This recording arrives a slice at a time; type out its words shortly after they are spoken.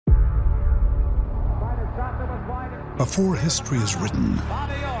Before history is written,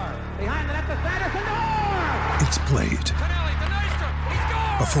 it's played.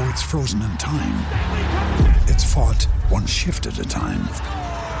 Before it's frozen in time, it's fought one shift at a time.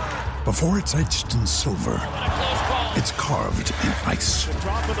 Before it's etched in silver, it's carved in ice.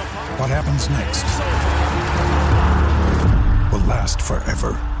 What happens next will last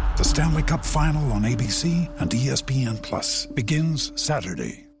forever. The Stanley Cup Final on ABC and ESPN Plus begins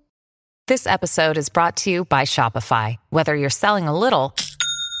Saturday. This episode is brought to you by Shopify. Whether you're selling a little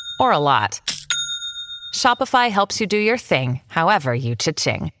or a lot, Shopify helps you do your thing, however you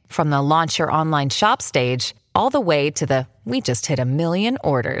cha-ching. From the launch your online shop stage, all the way to the we just hit 1 million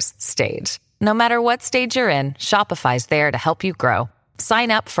orders stage. No matter what stage you're in, Shopify's there to help you grow.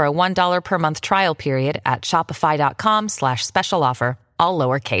 Sign up for a $1 per month trial period at shopify.com/special offer, all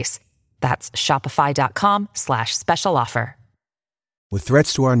lowercase. That's shopify.com/special offer. With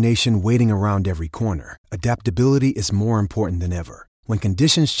threats to our nation waiting around every corner, adaptability is more important than ever. When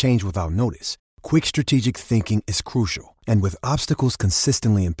conditions change without notice, quick strategic thinking is crucial. And with obstacles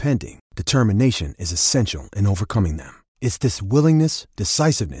consistently impending, determination is essential in overcoming them. It's this willingness,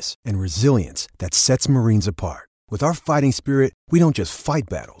 decisiveness, and resilience that sets Marines apart. With our fighting spirit, we don't just fight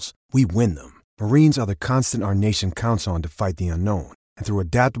battles, we win them. Marines are the constant our nation counts on to fight the unknown. And through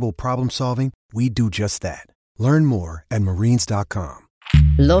adaptable problem solving, we do just that. Learn more at marines.com.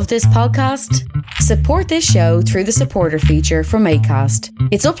 Love this podcast? Support this show through the supporter feature from Acast.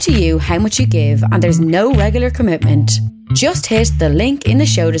 It's up to you how much you give, and there's no regular commitment. Just hit the link in the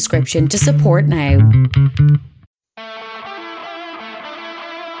show description to support now.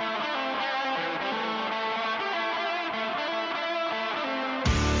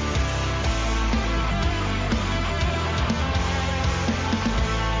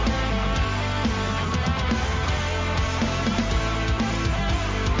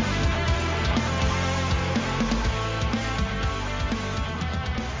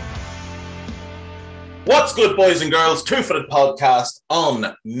 What's good, boys and girls? Two-Footed Podcast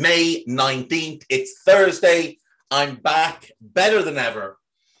on May 19th. It's Thursday. I'm back better than ever.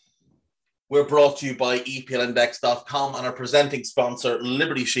 We're brought to you by EPLindex.com and our presenting sponsor,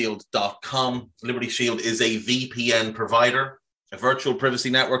 LibertyShield.com. Liberty Shield is a VPN provider. A virtual privacy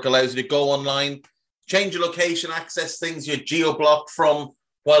network allows you to go online, change your location, access things you're geo-blocked from,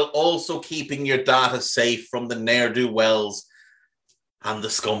 while also keeping your data safe from the ne'er-do-wells and the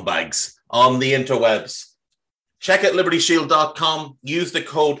scumbags on the interwebs. Check out LibertyShield.com. Use the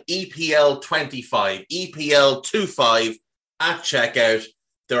code EPL25, EPL25 at checkout.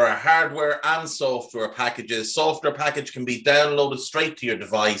 There are hardware and software packages. Software package can be downloaded straight to your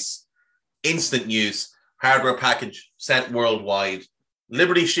device. Instant use. Hardware package sent worldwide.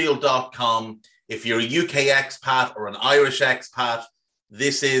 LibertyShield.com. If you're a UK expat or an Irish expat,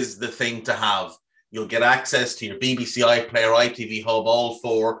 this is the thing to have. You'll get access to your BBC iPlayer, ITV Hub, all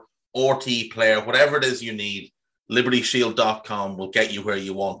four, RT player, whatever it is you need. LibertyShield.com will get you where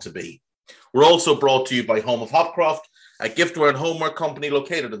you want to be. We're also brought to you by Home of Hopcroft, a giftware and homeware company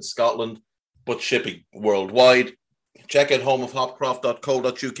located in Scotland, but shipping worldwide. Check out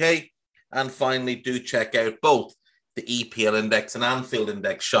homeofhopcroft.co.uk. And finally, do check out both the EPL Index and Anfield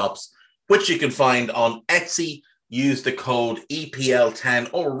Index shops, which you can find on Etsy. Use the code EPL10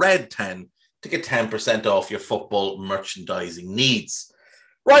 or RED10 to get 10% off your football merchandising needs.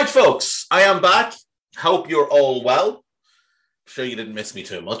 Right, folks, I am back. Hope you're all well. I'm sure you didn't miss me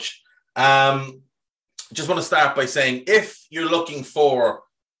too much. Just want to start by saying, if you're looking for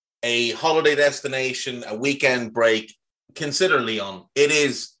a holiday destination, a weekend break, consider Lyon. It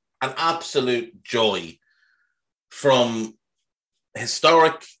is an absolute joy. From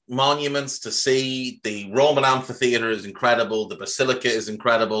historic monuments to see, the Roman amphitheater is incredible. The basilica is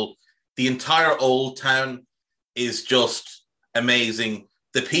incredible. The entire old town is just amazing.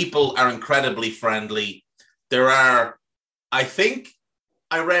 The people are incredibly friendly. There are, I think,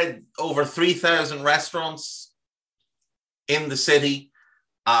 I read over 3,000 restaurants in the city.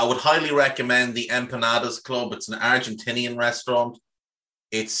 I would highly recommend the Empanadas Club. It's an Argentinian restaurant.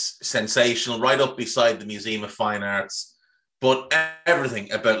 It's sensational, right up beside the Museum of Fine Arts. But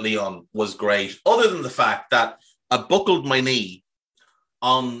everything about Lyon was great, other than the fact that I buckled my knee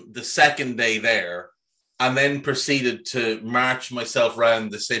on the second day there and then proceeded to march myself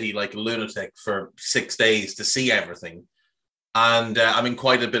around the city like a lunatic for 6 days to see everything. And I'm in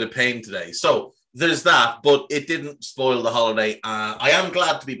quite a bit of pain today. So there's that, but it didn't spoil the holiday. I am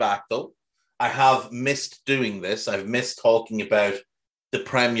glad to be back, though. I have missed doing this. I've missed talking about the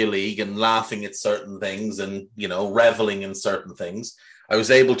Premier League and laughing at certain things and, you know, reveling in certain things. I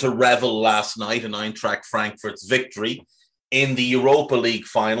was able to revel last night in Eintracht Frankfurt's victory in the Europa League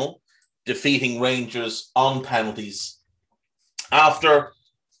final. defeating Rangers on penalties after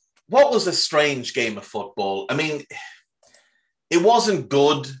what was a strange game of football. I mean, it wasn't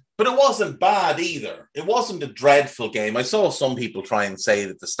good, but it wasn't bad either. It wasn't a dreadful game. I saw some people try and say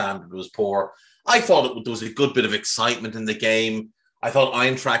that the standard was poor. I thought there was a good bit of excitement in the game. I thought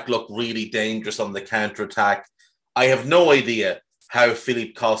Eintracht looked really dangerous on the counter-attack. I have no idea how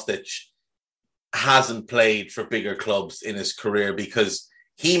Filip Kostic hasn't played for bigger clubs in his career, because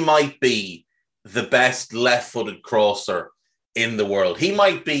he might be the best left-footed crosser in the world. He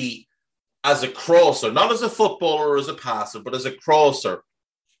might be, as a crosser, not as a footballer or as a passer, but as a crosser,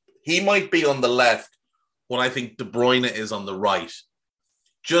 he might be on the left when I think De Bruyne is on the right.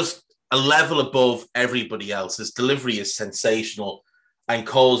 Just a level above everybody else. His delivery is sensational and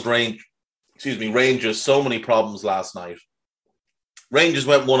caused Rangers so many problems last night. Rangers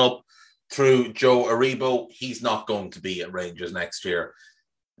went 1-up through Joe Aribo. He's not going to be at Rangers next year.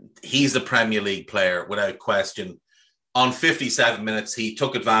 He's a Premier League player without question. On 57 minutes, he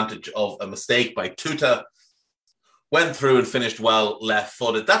took advantage of a mistake by Tuta, went through and finished well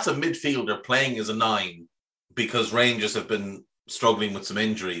left-footed. That's a midfielder playing as a 9, because Rangers have been struggling with some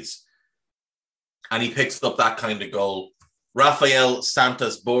injuries. And he picks up that kind of goal. Rafael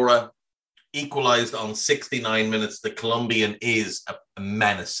Santos Bora equalised on 69 minutes. The Colombian is a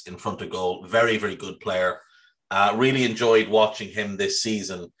menace in front of goal. Very, very good player. Really enjoyed watching him this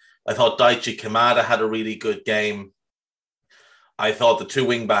season. I thought Daichi Kamada had a really good game. I thought the two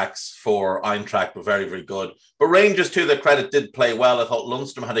wing-backs for Eintracht were very, very good. But Rangers, to their credit, did play well. I thought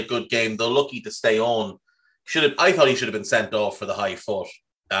Lundstrom had a good game, though lucky to stay on. I thought he should have been sent off for the high foot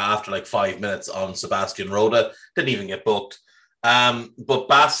after like 5 minutes on Sebastian Rode. Didn't even get booked. But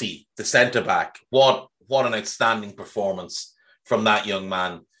Bassi, the centre-back, what an outstanding performance from that young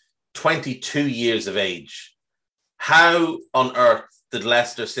man. 22 years of age. How on earth did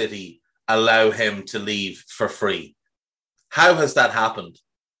Leicester City allow him to leave for free? How has that happened?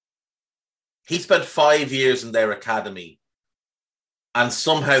 He spent 5 years in their academy, and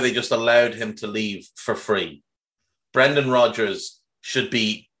somehow they just allowed him to leave for free. Brendan Rodgers should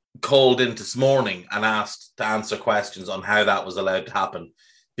be called in this morning and asked to answer questions on how that was allowed to happen.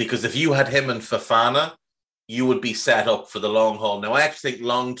 Because if you had him and Fofana, you would be set up for the long haul. Now, I actually think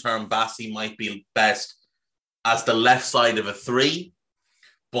long-term Bassi might be best as the left side of a 3,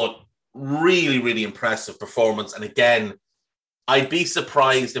 but really, really impressive performance. And again, I'd be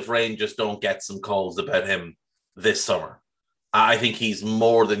surprised if Rangers don't get some calls about him this summer. I think he's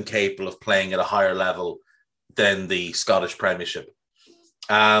more than capable of playing at a higher level than the Scottish Premiership.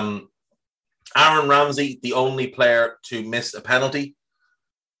 Aaron Ramsey, the only player to miss a penalty.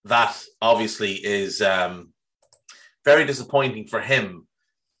 That obviously is very disappointing for him,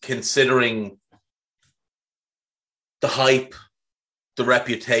 considering the hype, the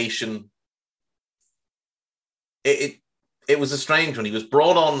reputation. It was a strange one. He was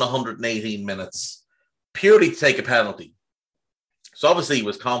brought on in 118 minutes purely to take a penalty. So obviously he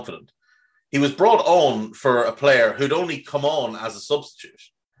was confident. He was brought on for a player who'd only come on as a substitute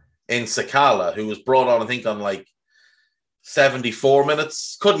in Sakala, who was brought on, I think, on like 74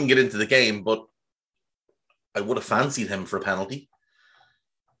 minutes. Couldn't get into the game, but I would have fancied him for a penalty.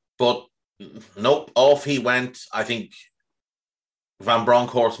 But nope, off he went. I think Van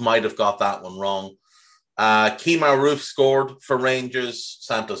Bronckhorst might have got that one wrong. Kemar Roof scored for Rangers.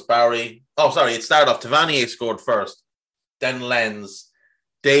 Santos Barry. Oh, sorry, it started off. Tavernier scored first. Then Lenz.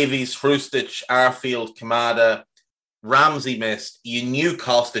 Davies, Hrustic, Arfield, Kamada. Ramsey missed. You knew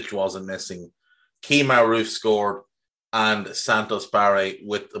Kostic wasn't missing. Kemar Roof scored. And Santos Barry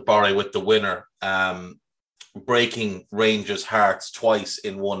with the winner. Breaking Rangers' hearts twice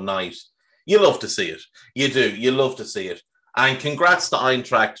in one night. You love to see it. You do. You love to see it. And congrats to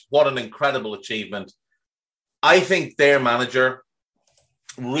Eintracht. What an incredible achievement. I think their manager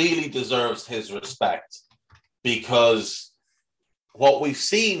really deserves his respect, because what we've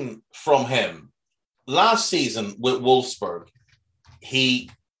seen from him last season with Wolfsburg,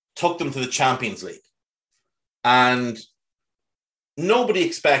 he took them to the Champions League. And nobody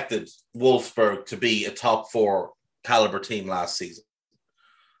expected Wolfsburg to be a top 4 caliber team last season.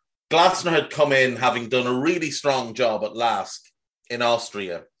 Glasner had come in having done a really strong job at LASK in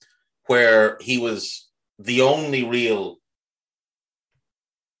Austria, where he was the only real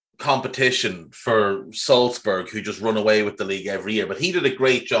competition for Salzburg, who just run away with the league every year. But he did a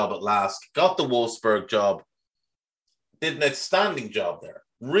great job at LASK, got the Wolfsburg job, did an outstanding job there.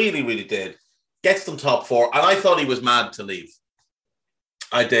 Really, really did. Gets them top 4. And I thought he was mad to leave.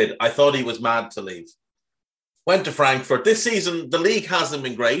 I did. I thought he was mad to leave. Went to Frankfurt. This season, the league hasn't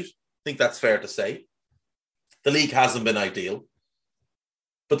been great. I think that's fair to say. The league hasn't been ideal.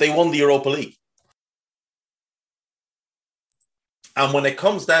 but they won the Europa League. And when it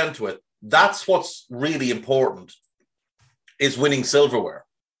comes down to it, that's what's really important, is winning silverware.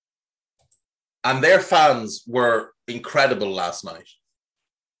 And their fans were incredible last night.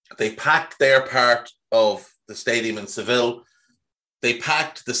 They packed their part of the stadium in Seville. They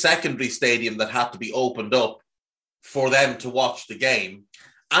packed the secondary stadium that had to be opened up for them to watch the game.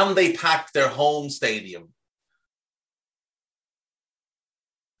 And they packed their home stadium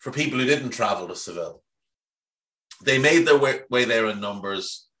for people who didn't travel to Seville. They made their way there in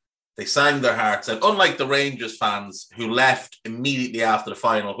numbers. They sang their hearts out, unlike the Rangers fans who left immediately after the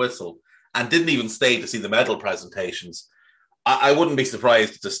final whistle and didn't even stay to see the medal presentations. I wouldn't be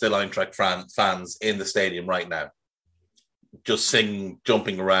surprised if there's still Eintracht fans in the stadium right now, just singing,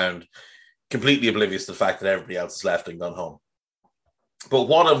 jumping around, completely oblivious to the fact that everybody else has left and gone home. But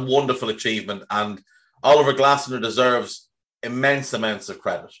what a wonderful achievement, and Oliver Glasner deserves immense amounts of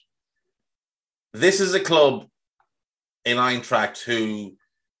credit. This is a club in Eintracht who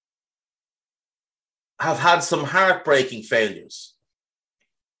have had some heartbreaking failures.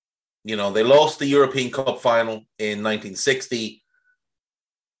 You know, they lost the European Cup final in 1960.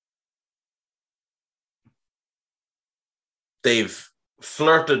 They've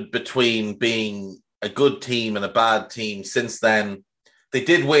flirted between being a good team and a bad team since then. They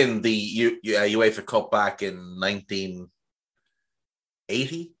did win the UEFA Cup back in 1980,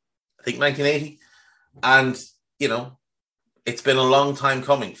 I think 1980. And, you know, it's been a long time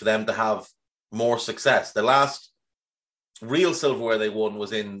coming for them to have more success. The last real silverware they won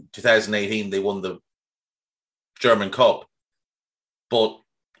was in 2018. They won the German Cup. But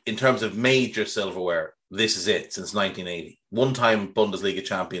in terms of major silverware, this is it since 1980. One-time Bundesliga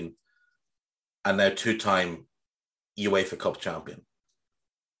champion and now two-time UEFA Cup champion.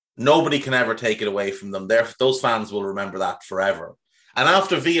 Nobody can ever take it away from them. Those fans will remember that forever. And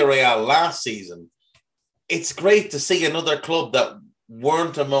after Villarreal last season, it's great to see another club that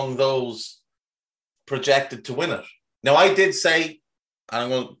weren't among those projected to win it. Now, I did say, and I'm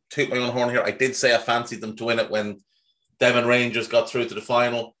going to toot my own horn here, I did say I fancied them to win it when Devon Rangers got through to the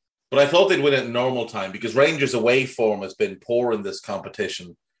final, but I thought they'd win it in normal time because Rangers' away form has been poor in this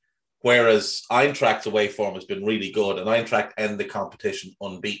competition, whereas Eintracht's away form has been really good, and Eintracht end the competition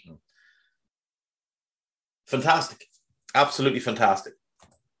unbeaten. Fantastic. Absolutely fantastic.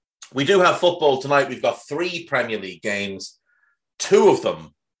 We do have football tonight. We've got 3 Premier League games. 2 of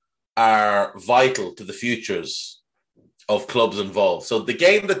them are vital to the futures of clubs involved. So the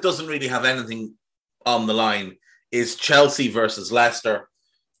game that doesn't really have anything on the line is Chelsea versus Leicester.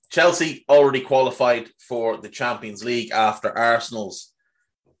 Chelsea already qualified for the Champions League after Arsenal's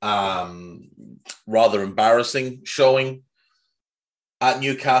rather embarrassing showing at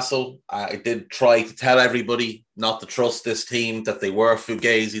Newcastle. I did try to tell everybody not to trust this team, that they were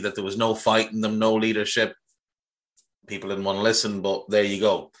fugazi, that there was no fight in them, no leadership. People didn't want to listen, but there you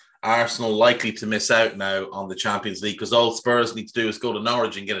go. Arsenal likely to miss out now on the Champions League because all Spurs need to do is go to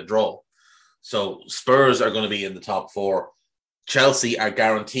Norwich and get a draw. So Spurs are going to be in the top 4. Chelsea are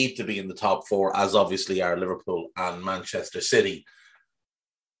guaranteed to be in the top 4, as obviously are Liverpool and Manchester City.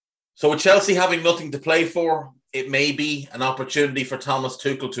 So with Chelsea having nothing to play for, it may be an opportunity for Thomas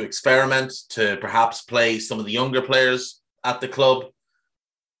Tuchel to experiment, to perhaps play some of the younger players at the club,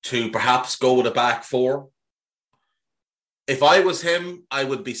 to perhaps go with a back 4. If I was him, I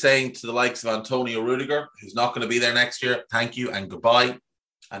would be saying to the likes of Antonio Rudiger, who's not going to be there next year, thank you and goodbye.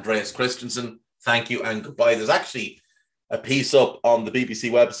 Andreas Christensen, thank you and goodbye. There's actually a piece up on the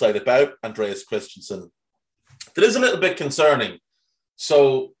BBC website about Andreas Christensen that is a little bit concerning.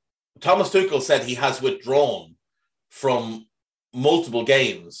 So Thomas Tuchel said he has withdrawn from multiple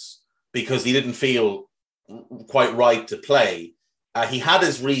games because he didn't feel quite right to play. He had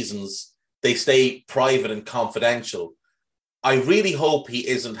his reasons. They stay private and confidential. I really hope he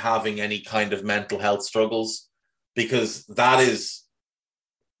isn't having any kind of mental health struggles, because that is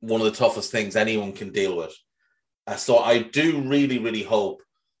one of the toughest things anyone can deal with. So I do really, really hope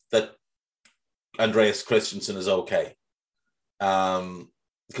that Andreas Christensen is okay.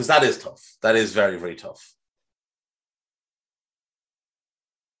 Because that is tough. That is very, very tough.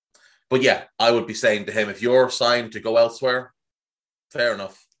 But yeah, I would be saying to him, if you're signed to go elsewhere, fair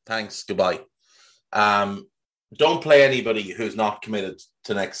enough. Thanks. Goodbye. Don't play anybody who's not committed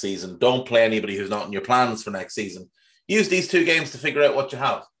to next season. Don't play anybody who's not in your plans for next season. Use these 2 games to figure out what you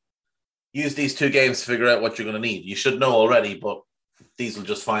have. Use these 2 games to figure out what you're going to need. You should know already, but these will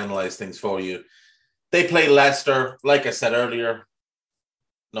just finalize things for you. They play Leicester, like I said earlier.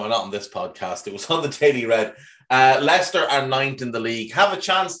 No, not on this podcast. It was on the Daily Red. Leicester are 9th in the league. Have a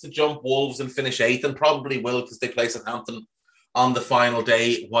chance to jump Wolves and finish 8th, and probably will because they play Southampton on the final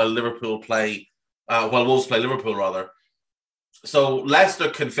day while Wolves play Liverpool rather. So Leicester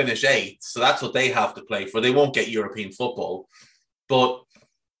can finish 8th, so that's what they have to play for. They won't get European football, but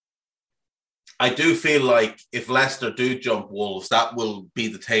I do feel like if Leicester do jump Wolves, that will be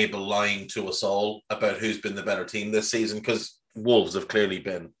the table lying to us all about who's been the better team this season, because Wolves have clearly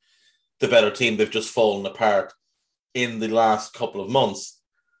been the better team. They've just fallen apart in the last couple of months.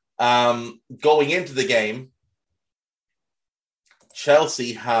 Going into the game,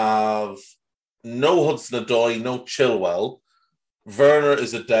 Chelsea have no Hudson-Odoi, no Chilwell. Werner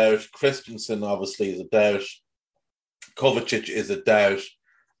is a doubt. Christensen obviously is a doubt. Kovacic is a doubt.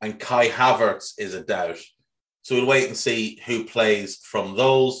 And Kai Havertz is a doubt. So we'll wait and see who plays from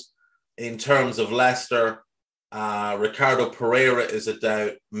those. In terms of Leicester, Ricardo Pereira is a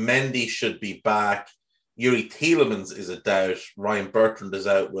doubt. Mendy should be back. Yuri Tielemans is a doubt. Ryan Bertrand is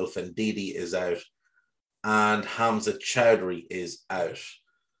out. Wilfred Ndidi is out. And Hamza Chowdhury is out.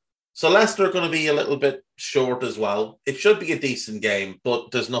 So Leicester are going to be a little bit short as well. It should be a decent game,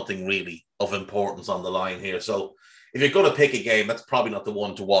 but there's nothing really of importance on the line here. So if you're going to pick a game, that's probably not the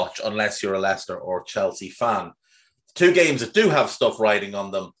one to watch unless you're a Leicester or Chelsea fan. 2 games that do have stuff riding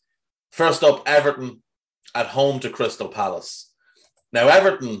on them. First up, Everton at home to Crystal Palace. Now,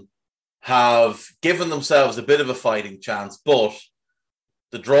 Everton have given themselves a bit of a fighting chance, but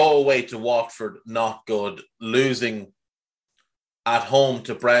the draw away to Watford, not good. Losing at home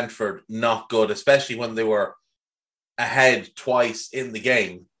to Brentford, not good, especially when they were ahead twice in the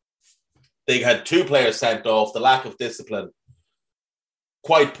game. They had 2 players sent off, the lack of discipline,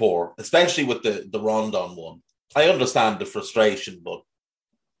 quite poor, especially with the Rondon one. I understand the frustration, but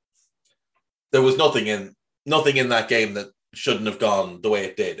there was nothing in that game that shouldn't have gone the way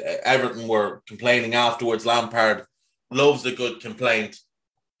it did. Everton were complaining afterwards. Lampard loves a good complaint,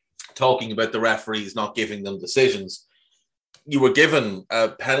 talking about the referees not giving them decisions. You were given a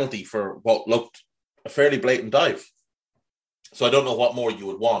penalty for what looked a fairly blatant dive. So I don't know what more you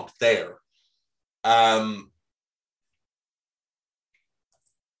would want there. Everton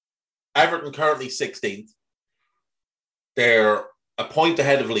currently 16th. They're a point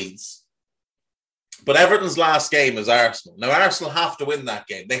ahead of Leeds. But Everton's last game is Arsenal. Now, Arsenal have to win that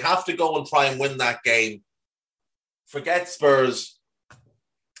game. They have to go and try and win that game. Forget Spurs.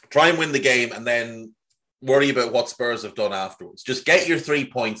 Try and win the game and then worry about what Spurs have done afterwards. Just get your 3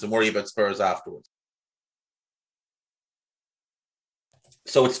 points and worry about Spurs afterwards.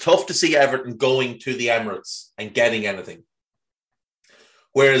 So it's tough to see Everton going to the Emirates and getting anything.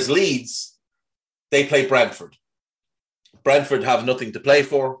 Whereas Leeds, they play Brentford. Brentford have nothing to play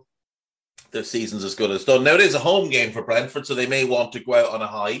for. Their season's as good as done. Now, it is a home game for Brentford, so they may want to go out on a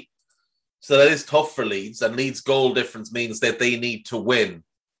high. So that is tough for Leeds. And Leeds' goal difference means that they need to win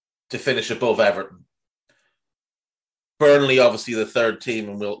to finish above Everton. Burnley, obviously, the third team,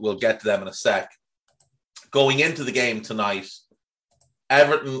 and we'll get to them in a sec. Going into the game tonight,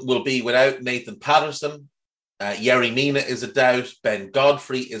 Everton will be without Nathan Patterson. Yerry Mina is a doubt. Ben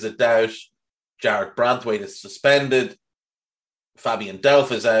Godfrey is a doubt. Jarrett Branthwaite is suspended. Fabian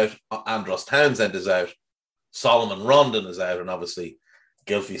Delph is out. Andros Townsend is out. Solomon Rondon is out. And obviously,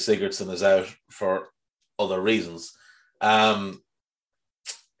 Gylfi Sigurdsson is out for other reasons.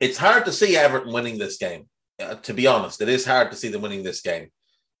 It's hard to see Everton winning this game. To be honest, it is hard to see them winning this game.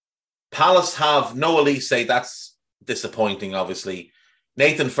 Palace have no Elise. That's disappointing, obviously.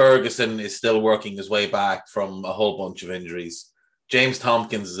 Nathan Ferguson is still working his way back from a whole bunch of injuries. James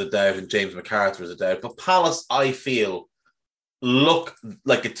Tompkins is a doubt and James McArthur is a doubt. But Palace, I feel, look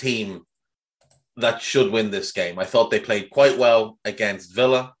like a team that should win this game. I thought they played quite well against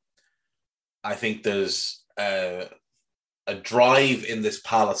Villa. I think there's a drive in this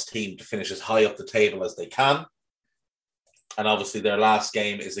Palace team to finish as high up the table as they can. And obviously their last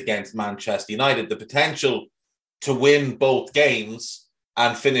game is against Manchester United. The potential to win both games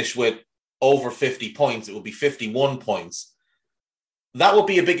and finish with over 50 points, it will be 51 points. That would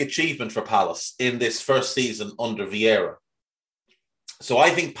be a big achievement for Palace in this first season under Vieira. So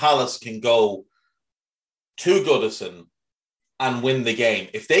I think Palace can go to Goodison and win the game.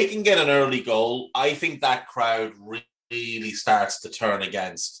 If they can get an early goal, I think that crowd really starts to turn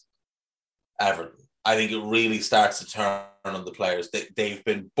against Everton. I think it really starts to turn on the players. They've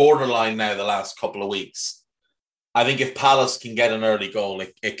been borderline now the last couple of weeks. I think if Palace can get an early goal,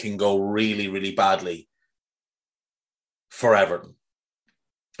 it can go really, really badly for Everton.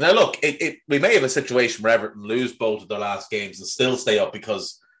 Now, look, we may have a situation where Everton lose both of their last games and still stay up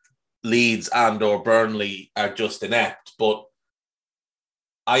because Leeds and or Burnley are just inept. But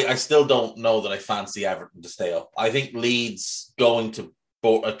I still don't know that I fancy Everton to stay up. I think Leeds going to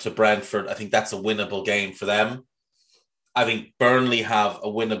Brentford, I think that's a winnable game for them. I think Burnley have a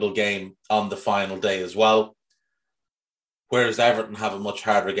winnable game on the final day as well, whereas Everton have a much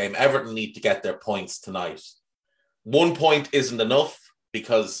harder game. Everton need to get their points tonight. 1 point isn't enough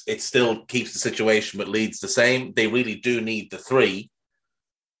because it still keeps the situation with Leeds the same. They really do need the 3.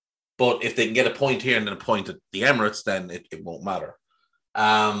 But if they can get a point here and then a point at the Emirates, then it won't matter.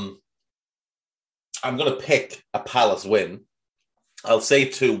 I'm going to pick a Palace win. I'll say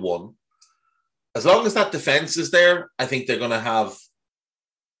 2-1. As long as that defence is there, I think they're going to have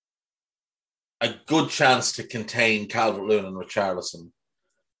a good chance to contain Calvert-Lewin and Richarlison.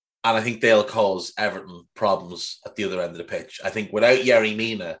 And I think they'll cause Everton problems at the other end of the pitch. I think without Yerry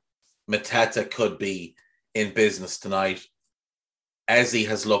Mina, Mateta could be in business tonight. Eze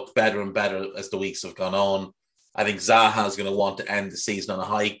has looked better and better as the weeks have gone on. I think Zaha is going to want to end the season on a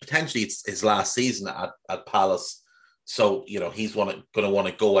high. Potentially it's his last season at Palace. So, he's going to want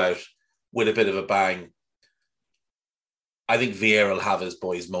to go out with a bit of a bang. I think Vieira will have his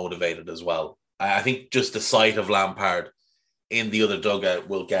boys motivated as well. I think just the sight of Lampard in the other dugout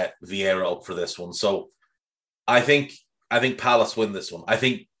will get Vieira up for this one. So I think Palace win this one. I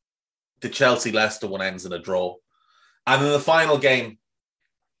think the Chelsea-Leicester one ends in a draw. And then the final game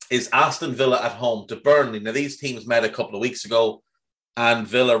is Aston Villa at home to Burnley. Now, these teams met a couple of weeks ago, and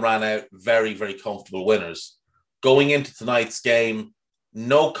Villa ran out very, very comfortable winners. Going into tonight's game,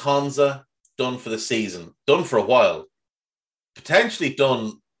 no Konsa, done for the season, done for a while, potentially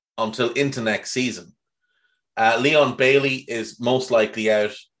done until into next season. Leon Bailey is most likely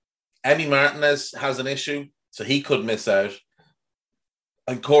out. Emi Martinez has an issue, so he could miss out.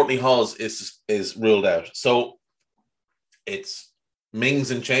 And Courtney Hawes is ruled out. So it's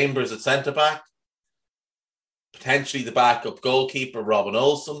Mings and Chambers at centre-back, potentially the backup goalkeeper, Robin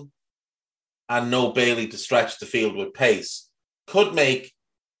Olsen, and no Bailey to stretch the field with pace. Could make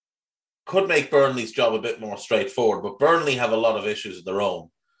Burnley's job a bit more straightforward, but Burnley have a lot of issues of their own.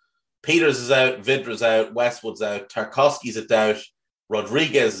 Peters is out, Vidra's out, Westwood's out, Tarkowski's a doubt,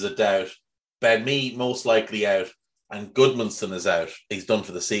 Rodriguez is a doubt, Ben Mee most likely out, and Goodmanson is out. He's done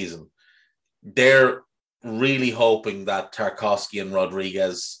for the season. They're really hoping that Tarkowski and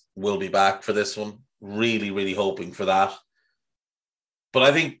Rodriguez will be back for this one. Really, really hoping for that. But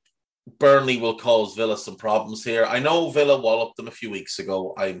I think Burnley will cause Villa some problems here. I know Villa walloped them a few weeks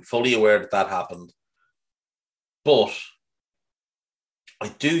ago. I'm fully aware that happened. But I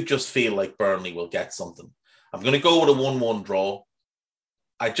do just feel like Burnley will get something. I'm going to go with a 1-1 draw.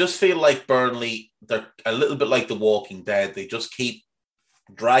 I just feel like Burnley, they're a little bit like The Walking Dead. They just keep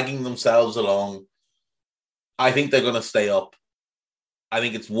dragging themselves along. I think they're going to stay up. I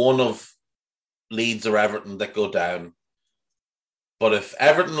think it's one of Leeds or Everton that go down. But if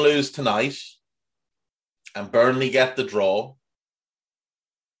Everton lose tonight and Burnley get the draw,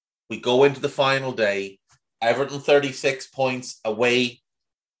 we go into the final day. Everton 36 points away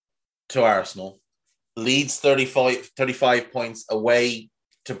to Arsenal. Leeds 35 points away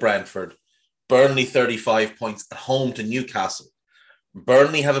to Brentford. Burnley 35 points at home to Newcastle.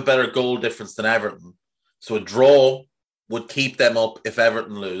 Burnley have a better goal difference than Everton. So a draw would keep them up if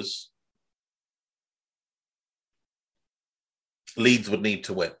Everton lose. Leeds would need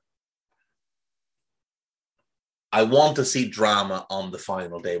to win. I want to see drama on the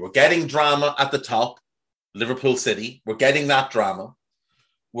final day. We're getting drama at the top, Liverpool City. We're getting that drama.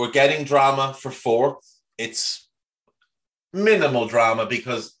 We're getting drama for fourth. It's minimal drama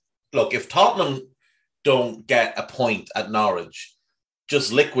because, look, if Tottenham don't get a point at Norwich,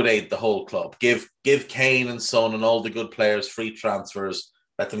 just liquidate the whole club. Give Kane and Son and all the good players free transfers.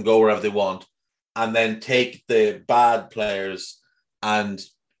 Let them go wherever they want. And then take the bad players and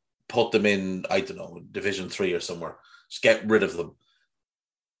put them in, I don't know, Division 3 or somewhere. Just get rid of them.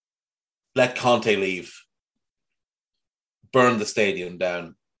 Let Conte leave. Burn the stadium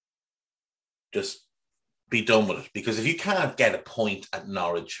down. Just be done with it. Because if you can't get a point at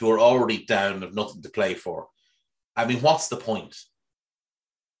Norwich, who are already down and have nothing to play for, I mean, what's the point?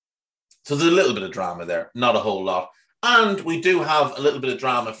 So there's a little bit of drama there, not a whole lot. And we do have a little bit of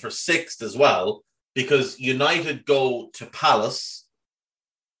drama for sixth as well, because United go to Palace,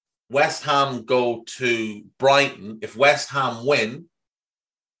 West Ham go to Brighton. If West Ham win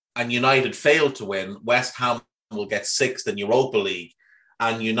and United fail to win, West Ham will get sixth in Europa League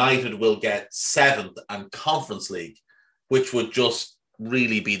and United will get seventh and Conference League, which would just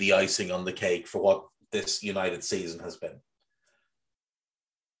really be the icing on the cake for what this United season has been.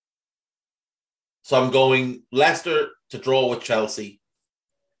 So I'm going Leicester to draw with Chelsea,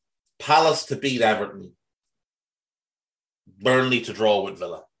 Palace to beat Everton, Burnley to draw with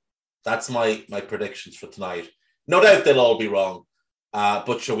Villa. That's my predictions for tonight. No doubt they'll all be wrong,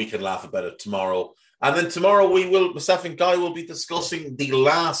 but sure, we can laugh about it tomorrow. And then tomorrow myself and Guy will be discussing the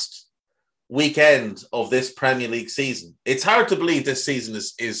last weekend of this Premier League season. It's hard to believe this season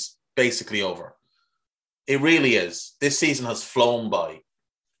is basically over. It really is. This season has flown by.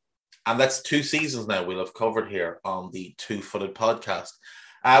 And that's 2 seasons now we'll have covered here on the Two Footed podcast.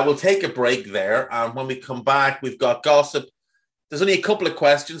 We'll take a break there. And when we come back, we've got gossip. There's only a couple of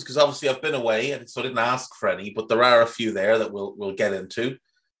questions because obviously I've been away, and so I didn't ask for any, but there are a few there that we'll get into.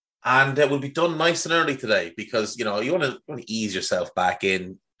 And we'll be done nice and early today because, you want to ease yourself back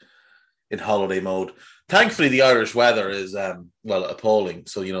in holiday mode. Thankfully, the Irish weather is, appalling.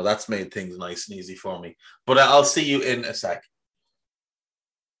 So, that's made things nice and easy for me. But I'll see you in a sec.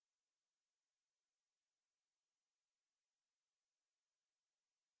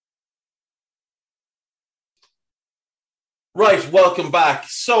 Right, welcome back.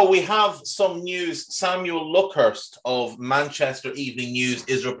 So we have some news. Samuel Luckhurst of Manchester Evening News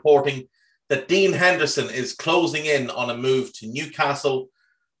is reporting that Dean Henderson is closing in on a move to Newcastle.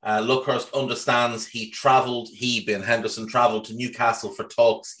 Luckhurst understands Ben Henderson travelled to Newcastle for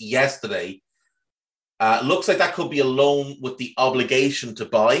talks yesterday. Looks like that could be a loan with the obligation to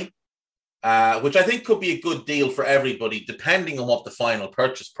buy, which I think could be a good deal for everybody, depending on what the final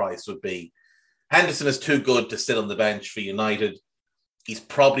purchase price would be. Henderson is too good to sit on the bench for United. He's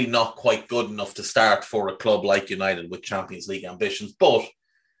probably not quite good enough to start for a club like United with Champions League ambitions, but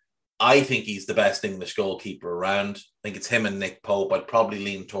I think he's the best English goalkeeper around. I think it's him and Nick Pope. I'd probably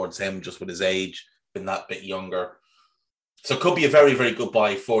lean towards him just with his age, been that bit younger. So it could be a very, very good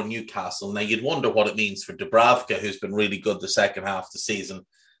buy for Newcastle. Now, you'd wonder what it means for Dubravka, who's been really good the second half of the season.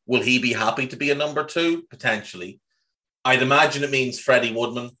 Will he be happy to be a number 2? Potentially. I'd imagine it means Freddie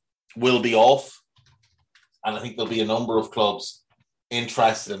Woodman will be off. And I think there'll be a number of clubs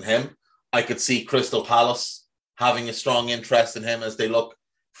interested in him. I could see Crystal Palace having a strong interest in him as they look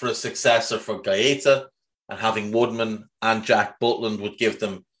for a successor for Gaeta, and having Woodman and Jack Butland would give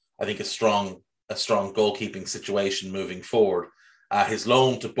them, I think, a strong goalkeeping situation moving forward. His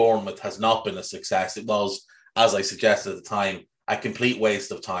loan to Bournemouth has not been a success. It was, as I suggested at the time, a complete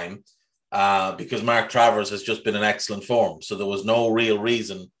waste of time because Mark Travers has just been in excellent form. So there was no real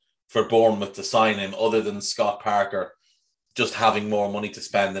reason for Bournemouth to sign him other than Scott Parker just having more money to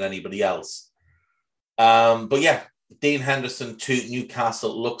spend than anybody else. But yeah, Dean Henderson to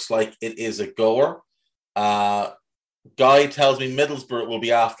Newcastle looks like it is a goer. Guy tells me Middlesbrough will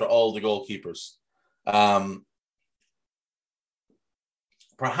be after all the goalkeepers.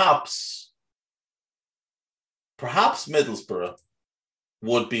 Perhaps Middlesbrough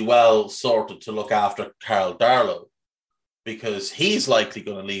would be well sorted to look after Carl Darlow, because he's likely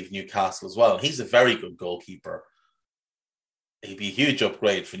going to leave Newcastle as well. He's a very good goalkeeper. He'd be a huge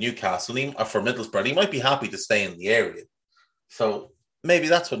upgrade for Newcastle or for Middlesbrough. And he might be happy to stay in the area. So maybe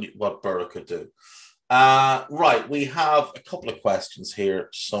that's what Borough could do. Right, we have a couple of questions here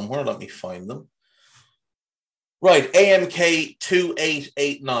somewhere. Let me find them. Right, AMK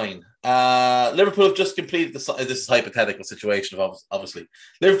 2889. Liverpool have just completed this is a hypothetical situation, obviously.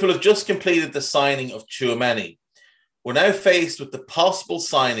 Liverpool have just completed the signing of Tchouaméni. We're now faced with the possible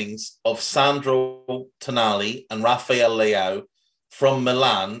signings of Sandro Tonali and Rafael Leao from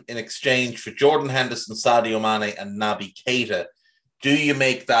Milan in exchange for Jordan Henderson, Sadio Mane, and Naby Keita. Do you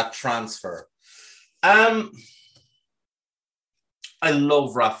make that transfer? I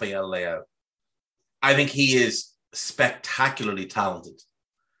love Rafael Leao. I think he is spectacularly talented,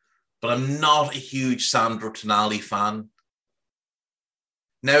 but I'm not a huge Sandro Tonali fan.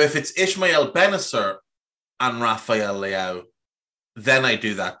 Now, if it's Ismail Bennacer and Rafael Leao, then I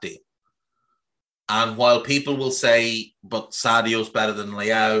do that deal. And while people will say, but Sadio's better than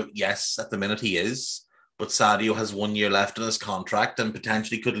Leao, yes, at the minute he is, but Sadio has 1 year left in his contract and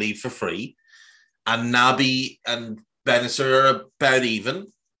potentially could leave for free. And Naby and Bennacer are about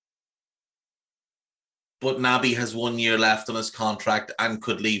even, but Naby has 1 year left on his contract and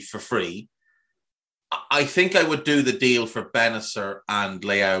could leave for free. I think I would do the deal for Bennacer and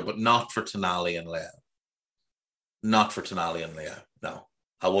Leao, but not for Tonali and Leao. Not for Tonali and Leao. No,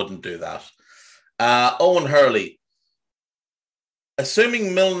 I wouldn't do that. Owen Hurley.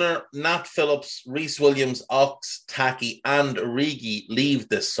 Assuming Milner, Nat Phillips, Reece Williams, Ox, Taki and Origi leave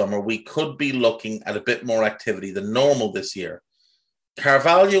this summer, we could be looking at a bit more activity than normal this year.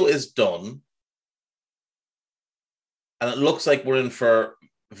 Carvalho is done. And it looks like we're in for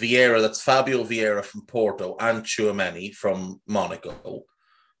Vieira. That's Fabio Vieira from Porto and Tchouaméni from Monaco.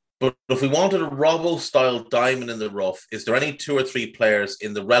 But if we wanted a Robbo-style diamond in the rough, is there any 2 or 3 players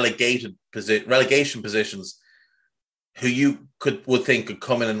in the relegation positions who you would think could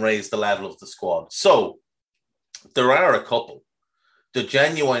come in and raise the level of the squad? So there are a couple. There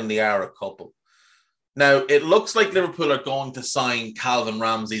genuinely are a couple. Now, it looks like Liverpool are going to sign Calvin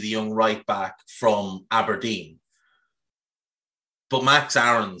Ramsey, the young right back from Aberdeen. But Max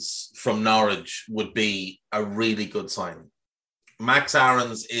Aarons from Norwich would be a really good signing. Max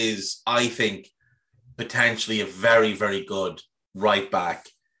Aarons is, I think, potentially a very, very good right back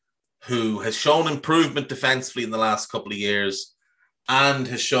who has shown improvement defensively in the last couple of years and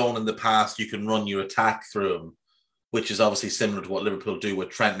has shown in the past you can run your attack through him, which is obviously similar to what Liverpool do with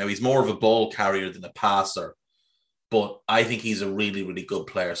Trent. Now, he's more of a ball carrier than a passer, but I think he's a really, really good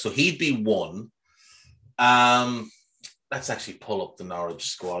player. So he'd be one. Let's actually pull up the Norwich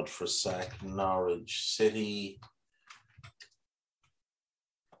squad for a sec. Norwich City.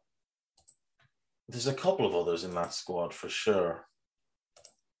 There's a couple of others in that squad for sure.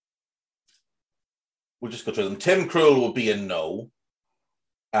 We'll just go through them. Tim Krul will be a no,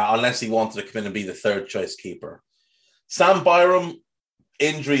 unless he wanted to come in and be the third choice keeper. Sam Byram,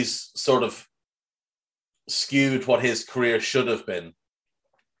 injuries sort of skewed what his career should have been.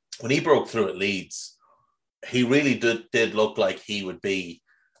 When he broke through at Leeds, he really did look like he would be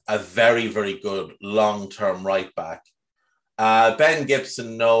a very, very good long-term right back. Ben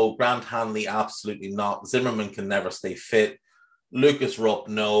Gibson, no. Grant Hanley, absolutely not. Zimmerman can never stay fit. Lucas Rupp,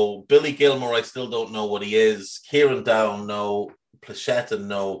 no. Billy Gilmore, I still don't know what he is. Kieran Down, no. Placheta,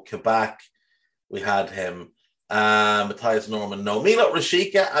 no. Kabak, we had him. Matthias Norman, no. Milot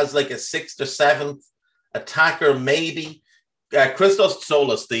Rashica as like a 6th or 7th attacker, maybe. Christos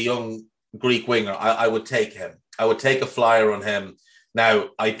Solis, the young Greek winger, I would take him. I would take a flyer on him. Now,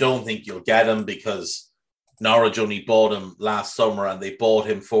 I don't think you'll get him because Norwich only bought him last summer and they bought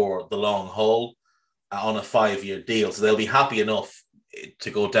him for the long haul on a 5-year deal. So they'll be happy enough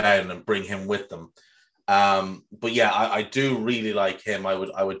to go down and bring him with them. But yeah, I do really like him. I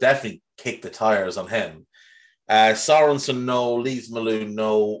would definitely kick the tires on him. Sorensen, no. Lees Malone,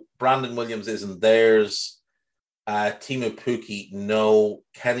 no. Brandon Williams isn't theirs. Timu Pukki, no.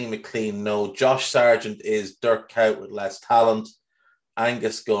 Kenny McLean, no. Josh Sargent is Dirk Kuyt with less talent.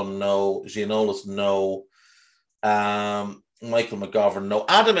 Angus Gunn, no. Giannoulis, no. Michael McGovern, no.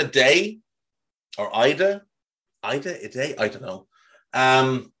 Adam Aday, or Ida Aday, I don't know.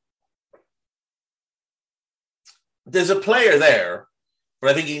 There's a player there, but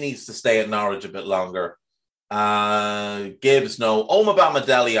I think he needs to stay at Norwich a bit longer. Gibbs, no. Oma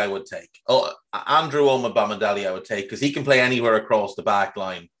Bamidele, I would take. Andrew Oma Bamidele, I would take because he can play anywhere across the back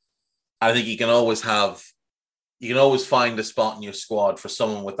line. I think you can always find a spot in your squad for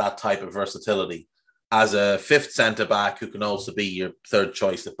someone with that type of versatility as a 5th centre back who can also be your third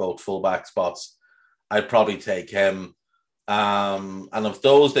choice at both fullback spots. I'd probably take him. And of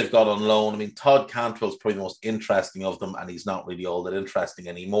those they've got on loan, I mean, Todd Cantwell's probably the most interesting of them, and he's not really all that interesting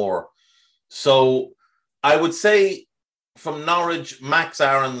anymore. So I would say from Norwich, Max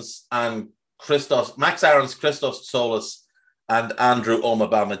Aarons, Christos Solis, and Andrew Oma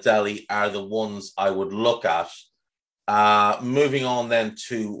Bamidele are the ones I would look at. Moving on then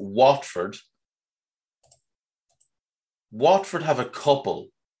to Watford. Watford have a couple.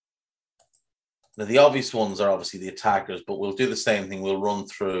 Now, the obvious ones are obviously the attackers, but we'll do the same thing. We'll run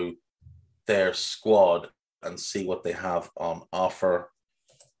through their squad and see what they have on offer.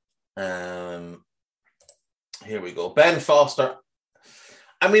 Here we go. Ben Foster.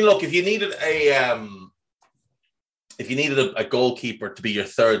 I mean, look, if you needed a goalkeeper to be your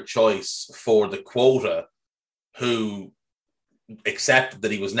third choice for the quota, who accepted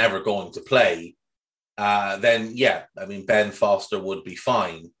that he was never going to play, then yeah, I mean, Ben Foster would be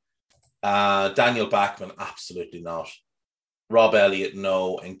fine. Daniel Bachmann, absolutely not. Rob Elliott,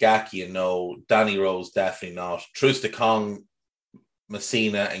 no. Ngakia, no. Danny Rose, definitely not. Troost-Ekong,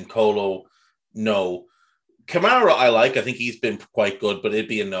 Messina, and Kolo, no. Kamara, I think he's been quite good, but it'd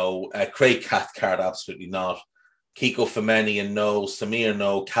be a no. Craig Cathcart, absolutely not. Kiko Femeni, no. Samir,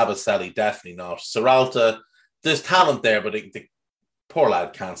 no. Kabasele, definitely not. Serralta, there's talent there, but the poor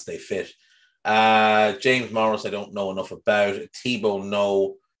lad can't stay fit. James Morris, I don't know enough about. Thibaut,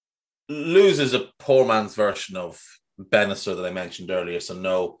 no. Loses a poor man's version of Bennister that I mentioned earlier, so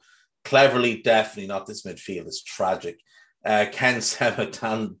no. Cleverly, definitely not. This midfield is tragic. Ken Sema,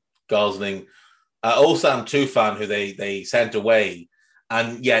 Dan Gosling, Osam Tufan, who they sent away,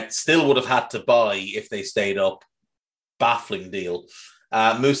 and yet still would have had to buy if they stayed up. Baffling deal.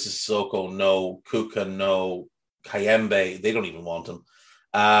 Musa Sissoko, no. Kuka, no. Kayembe, they don't even want him.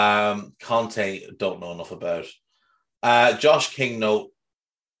 Conte, don't know enough about. Josh King, no.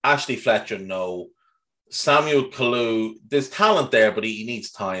 Ashley Fletcher, no. Samuel Kalu, there's talent there, but he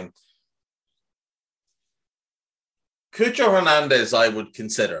needs time. Cucho Hernandez, I would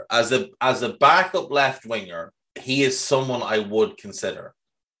consider. As a backup left winger, he is someone I would consider.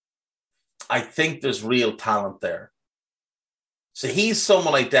 I think there's real talent there. So he's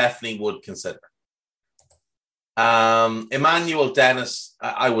someone I definitely would consider. Emmanuel Dennis,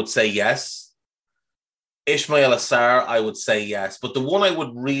 I would say yes. Ismail Assar, I would say yes. But the one I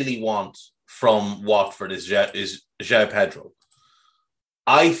would really want from Watford is João Pedro.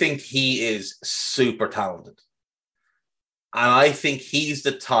 I think he is super talented. And I think he's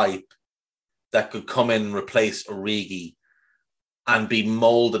the type that could come in and replace Origi and be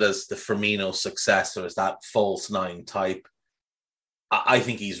molded as the Firmino successor, as that false nine type. I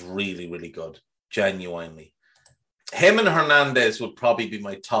think he's really, really good, genuinely. Him and Hernandez would probably be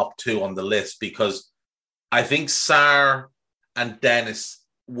my top two on the list because I think Sarr and Dennis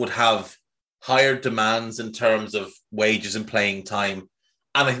would have higher demands in terms of wages and playing time.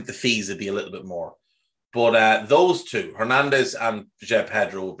 And I think the fees would be a little bit more. But those two, Hernandez and João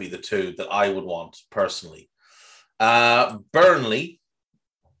Pedro, would be the two that I would want personally. Burnley.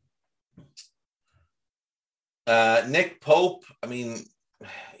 Nick Pope, I mean,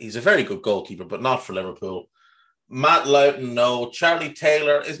 he's a very good goalkeeper, but not for Liverpool. Matt Loughton, no. Charlie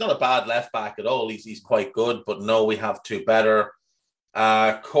Taylor is not a bad left back at all. He's quite good, but no, we have two better.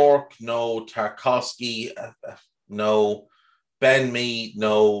 Cork, no. Tarkowski, no. Ben Mee,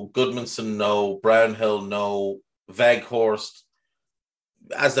 no. Goodmanson, no. Brownhill, no. Weghorst.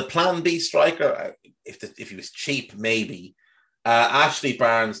 As the plan B striker, if he was cheap, maybe. Ashley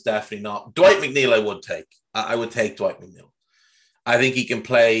Barnes, definitely not. Dwight McNeil, I would take. I would take Dwight McNeil. I think he can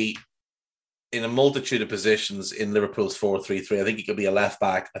play in a multitude of positions in Liverpool's 4-3-3. I think he could be a left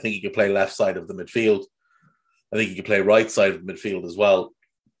back. I think he could play left side of the midfield. I think he could play right side of the midfield as well.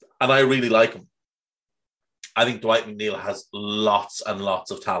 And I really like him. I think Dwight McNeil has lots and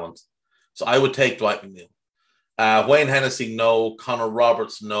lots of talent. So I would take Dwight McNeil. Wayne Hennessy, no. Connor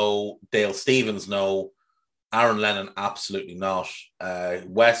Roberts, no. Dale Stevens, no. Aaron Lennon, absolutely not.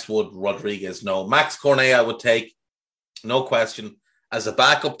 Westwood, Rodriguez, no. Max Cornet, I would take. No question. As a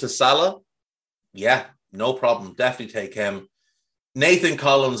backup to Salah, yeah, no problem. Definitely take him. Nathan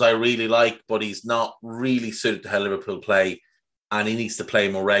Collins, I really like, but he's not really suited to how Liverpool play, and he needs to play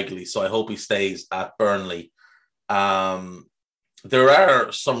more regularly. So I hope he stays at Burnley. There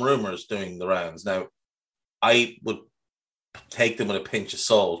are some rumours doing the rounds. Now, I would take them with a pinch of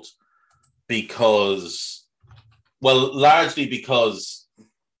salt because, well, largely because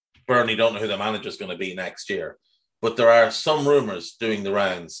Burnley don't know who the manager is going to be next year. But there are some rumours doing the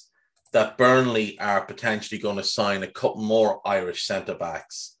rounds that Burnley are potentially going to sign a couple more Irish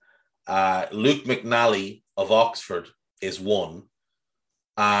centre-backs. Luke McNally of Oxford is one.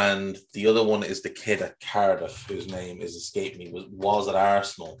 And the other one is the kid at Cardiff, whose name is escaping me, was at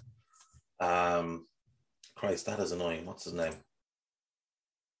Arsenal. Christ, that is annoying. What's his name?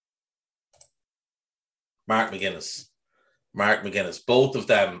 Mark McGuinness. Both of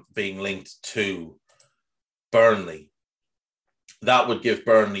them being linked to Burnley. That would give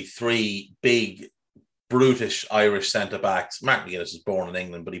Burnley three big, brutish Irish centre-backs. Mark McGuinness is born in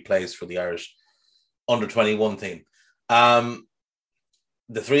England, but he plays for the Irish under-21 team.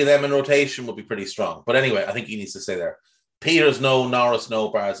 The three of them in rotation would be pretty strong. But anyway, I think he needs to stay there. Peters, no. Norris, no.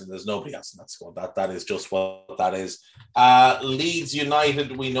 Bars, and there's nobody else in that squad. That is just what that is. Leeds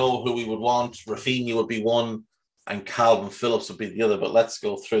United, we know who we would want. Rafinha would be one, and Calvin Phillips would be the other. But let's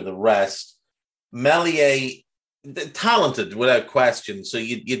go through the rest. Meslier, talented without question. So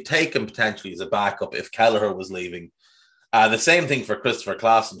you'd take him potentially as a backup if Kelleher was leaving. The same thing for Christopher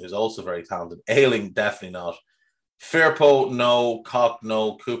Claassen, who's also very talented. Ayling, definitely not. Firpo, no. Koch,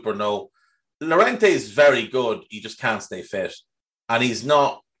 no. Cooper, no. Llorente is very good. He just can't stay fit. And he's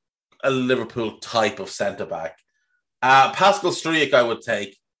not a Liverpool type of centre-back. Pascal Struijk, I would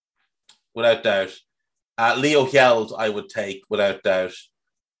take, without doubt. Leo Hjeld, I would take, without doubt.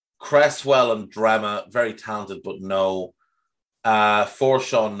 Cresswell and Drema, very talented, but no.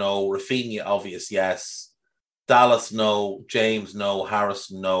 Forshaw, no. Rafinha, obvious, yes. Dallas, no. James, no.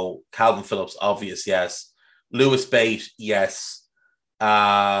 Harrison, no. Calvin Phillips, obvious, yes. Lewis Bate, yes.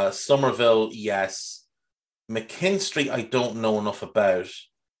 Somerville, yes. McKinstry, I don't know enough about.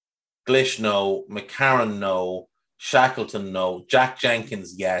 Glish, no. McCarran, no. Shackleton, no. Jack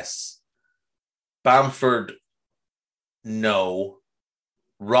Jenkins, yes. Bamford, no.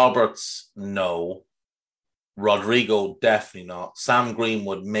 Roberts, no. Rodrigo, definitely not. Sam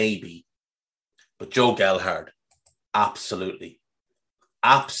Greenwood, maybe. But Joe Gelhardt, absolutely.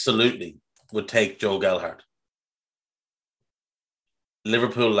 Absolutely would take Joe Gelhardt.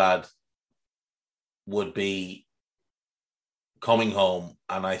 Liverpool lad would be coming home,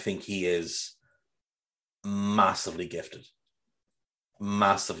 and I think he is massively gifted.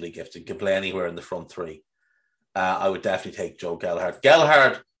 Massively gifted. Can play anywhere in the front three. I would definitely take Joe Gelhardt.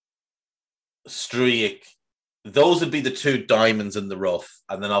 Gelhardt Struijk. Those would be the two diamonds in the rough.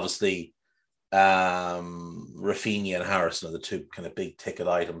 And then obviously Rafinha and Harrison are the two kind of big ticket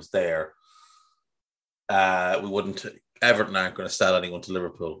items there. Everton aren't going to sell anyone to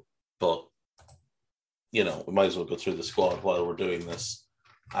Liverpool, but we might as well go through the squad while we're doing this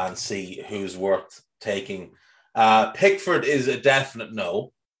and see who's worth taking. Pickford is a definite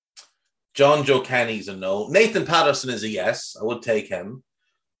no. John Joe Kenny's a no. Nathan Patterson is a yes. I would take him.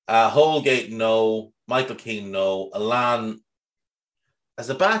 Holgate, no. Michael Keane, no. Allan as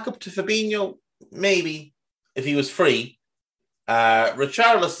a backup to Fabinho, maybe, if he was free.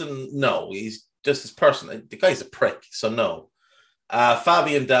 Richarlison, no. He's just his person. The guy's a prick, so no.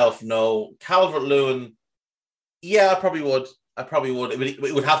 Fabian Delph, no. Calvert-Lewin, yeah, I probably would.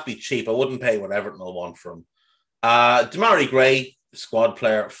 It would have to be cheap. I wouldn't pay what Everton will want for him. Demarai Gray, squad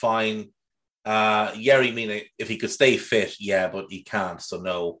player, fine. Yerry Mina, if he could stay fit, yeah, but he can't, so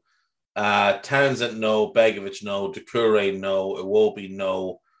no. Townsend, no. Begovic, no. Doucouré, no. Iwobi,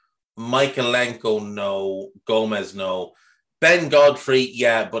 no. Michaelenko, no. Gomez, no. Ben Godfrey,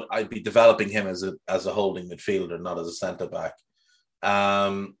 yeah, but I'd be developing him as a holding midfielder, not as a centre-back.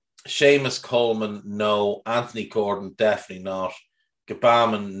 Seamus Coleman, no. Anthony Gordon, definitely not.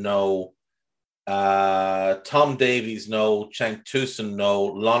 Gbamin, no. Tom Davies, no. Cenk Tosun, no.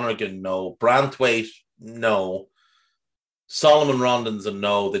 Lonergan, no. Branthwaite, no. Solomon Rondon's a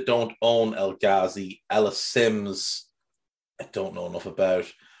no. They don't own El Ghazi. Ellis Sims, I don't know enough about.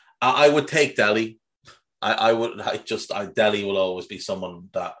 I would take Dele. Dele will always be someone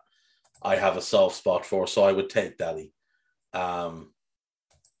that I have a soft spot for, so I would take Dele.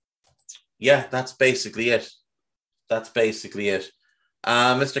 Yeah, that's basically it.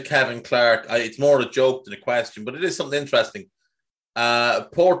 Mr. Kevin Clark, it's more a joke than a question, but it is something interesting.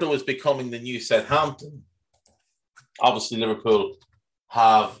 Porto is becoming the new Southampton. Obviously, Liverpool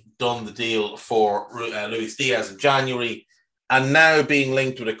have done the deal for Luis Diaz in January, and now being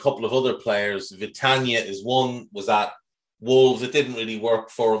linked with a couple of other players. Vitania is one, was at Wolves. It didn't really work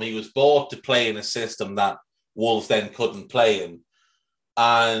for him. He was bought to play in a system that Wolves then couldn't play in.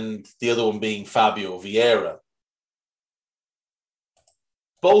 And the other one being Fabio Vieira.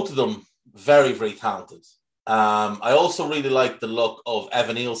 Both of them very, very talented. I also really like the look of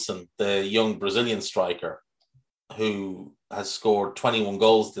Evan Nilsson, the young Brazilian striker, who has scored 21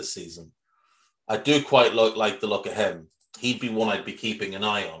 goals this season. I do quite like the look of him. He'd be one I'd be keeping an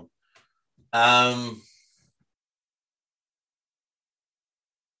eye on.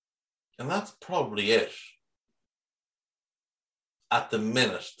 And that's probably it. At the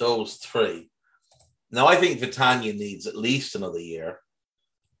minute, those three. Now, I think Vitania needs at least another year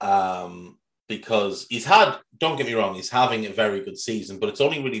because don't get me wrong, he's having a very good season, but it's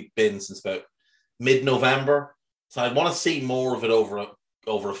only really been since about mid-November. So I want to see more of it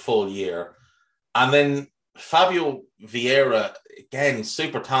over a full year. And then Fabio Vieira, again,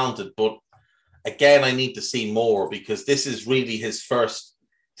 super talented, but again, I need to see more because this is really his first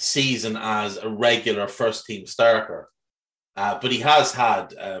season as a regular first-team starter. But he has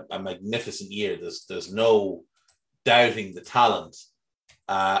had a magnificent year. There's no doubting the talent.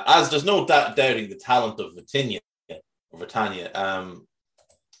 As there's no doubting the talent of Vitania.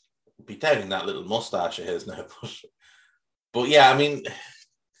 Be doubting that little mustache of his now. But yeah, I mean,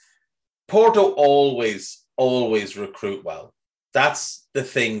 Porto always recruit well. That's the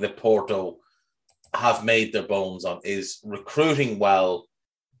thing that Porto have made their bones on, is recruiting well,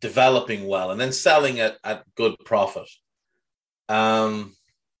 developing well, and then selling it at good profit. Vieira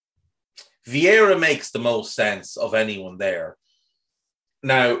makes the most sense of anyone there.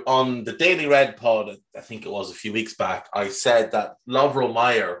 Now, on the Daily Red pod, I think it was a few weeks back, I said that Lovro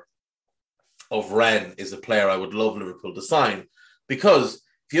Mayer of Rennes is a player I would love Liverpool to sign, because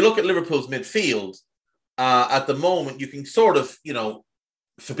if you look at Liverpool's midfield, at the moment, you can sort of,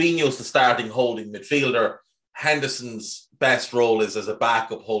 Fabinho's the starting holding midfielder. Henderson's best role is as a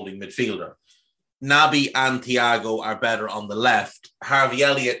backup holding midfielder. Naby and Thiago are better on the left. Harvey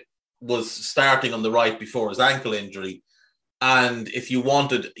Elliott was starting on the right before his ankle injury. And if you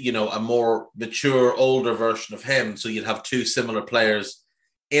wanted, a more mature, older version of him, so you'd have two similar players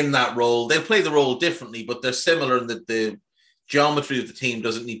in that role. They'll play the role differently, but they're similar in that the geometry of the team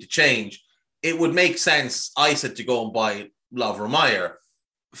doesn't need to change. It would make sense, I said, to go and buy Lovro Mayer.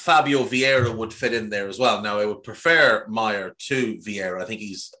 Fabio Vieira would fit in there as well. Now, I would prefer Mayer to Vieira. I think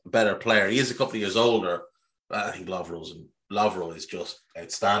he's a better player. He is a couple of years older. I think Lovro is just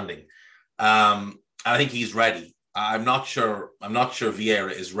outstanding. I think he's ready. I'm not sure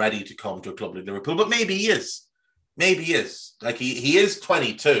Vieira is ready to come to a club like Liverpool, but maybe he is. Like he is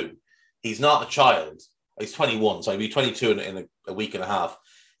 22. He's not a child. He's 21, so he'll be 22 in a week and a half.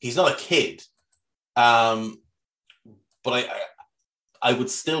 He's not a kid. But I would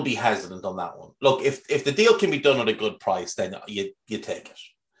still be hesitant on that one. Look, if the deal can be done at a good price, then you take it.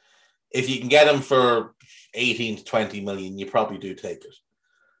 If you can get him for 18 to 20 million, you probably do take it.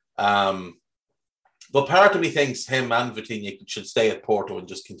 But part of me thinks him and Vitinha should stay at Porto and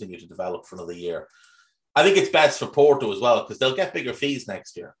just continue to develop for another year. I think it's best for Porto as well because they'll get bigger fees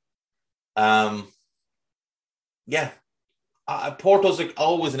next year. Porto's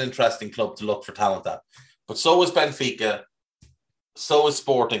always an interesting club to look for talent at. But so is Benfica, so is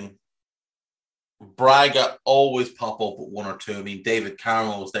Sporting. Braga always pop up with one or two. I mean, David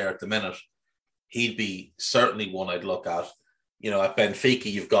Carmo's there at the minute. He'd be certainly one I'd look at. At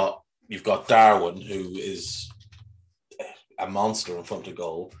Benfica, you've got Darwin, who is a monster in front of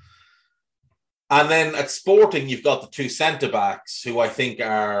goal. And then at Sporting, you've got the two centre-backs who I think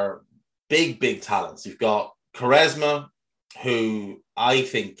are big, big talents. You've got Quaresma, who I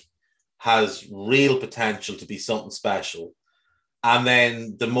think has real potential to be something special. And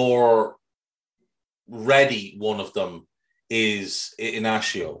then the more ready one of them is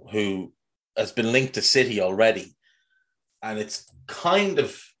Inacio, who has been linked to City already. And it's kind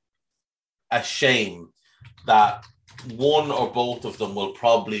of a shame that one or both of them will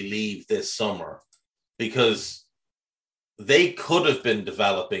probably leave this summer because they could have been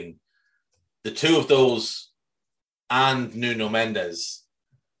developing the two of those and Nuno Mendes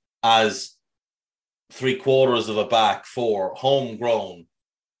as 3/4 of a back four, homegrown,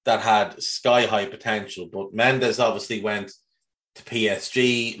 that had sky-high potential. But Mendes obviously went to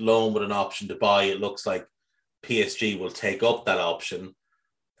PSG, loan with an option to buy. It looks like PSG will take up that option.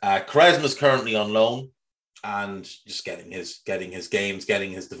 Quaresma's currently on loan and just getting his games,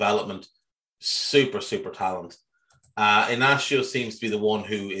 getting his development. Super, super talent. Inacio seems to be the one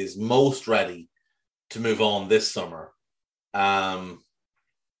who is most ready to move on this summer. They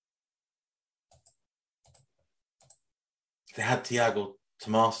had Thiago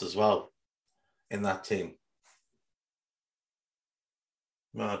Tomas as well in that team.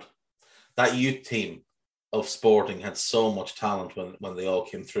 Mad. That youth team of Sporting had so much talent when they all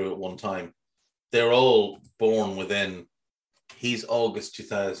came through at one time. They're all born within, he's August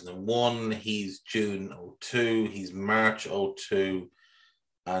 2001, he's June 2002, he's March 2002,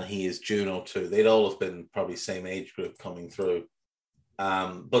 and he is June 2002. They'd all have been probably same age group coming through.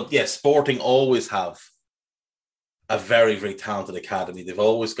 But yeah, Sporting always have a very, very talented academy. They've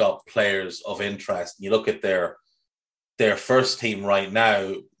always got players of interest. You look at their first team right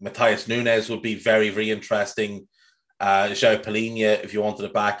now, Matheus Nunes would be very, very interesting. João Palhinha, if you wanted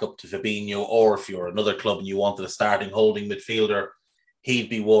a backup to Fabinho, or if you're another club and you wanted a starting holding midfielder, he'd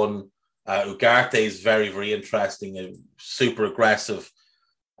be one. Ugarte is very, very interesting, a super aggressive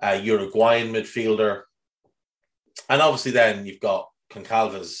Uruguayan midfielder. And obviously then you've got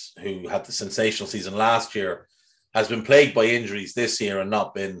Concalves, who had the sensational season last year, has been plagued by injuries this year and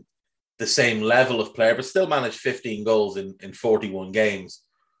not been the same level of player, but still managed 15 goals in 41 games,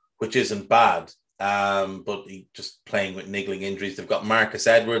 which isn't bad. But he just playing with niggling injuries. They've got Marcus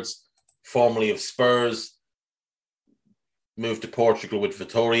Edwards, formerly of Spurs, moved to Portugal with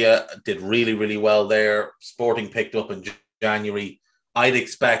Vitória, did really, really well there. Sporting picked up in January. I'd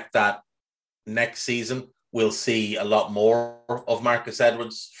expect that next season we'll see a lot more of Marcus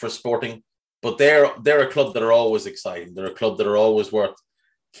Edwards for Sporting. But they're a club that are always exciting. They're a club that are always worth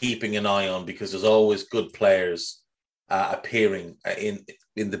keeping an eye on because there's always good players appearing in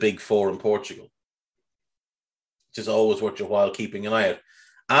the big four in Portugal. Which is always worth your while keeping an eye out.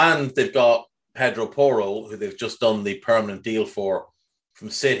 And they've got Pedro Porro, who they've just done the permanent deal for from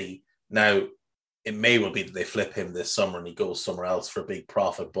City. Now, it may well be that they flip him this summer and he goes somewhere else for a big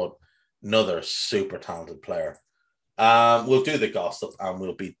profit, but another super talented player. We'll do the gossip and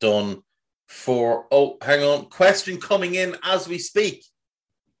we'll be done for... Oh, hang on. Question coming in as we speak.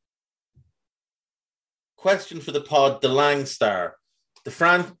 Question for the pod, the Langstar.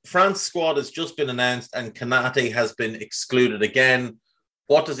 The France squad has just been announced and Kanate has been excluded again.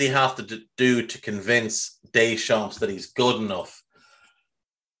 What does he have to do to convince Deschamps that he's good enough?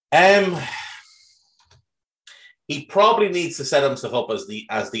 He probably needs to set himself up as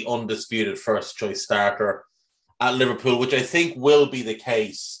the undisputed first choice starter at Liverpool, which I think will be the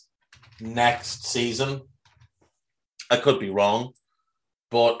case next season. I could be wrong.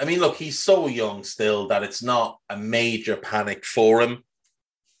 But, I mean, look, he's so young still that it's not a major panic for him.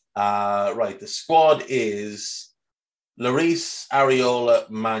 Right, the squad is Lloris, Areola,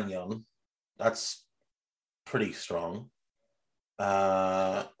 Magnon. That's pretty strong.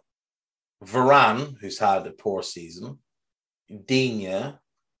 Varane, who's had a poor season. Digne,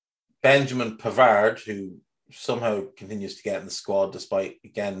 Benjamin Pavard, who somehow continues to get in the squad despite,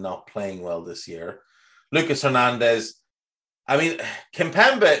 again, not playing well this year. Lucas Hernandez. I mean,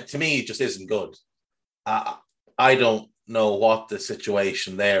 Kimpembe, to me, just isn't good. I don't know what the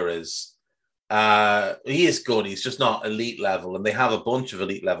situation there is. He is good. He's just not elite level, and they have a bunch of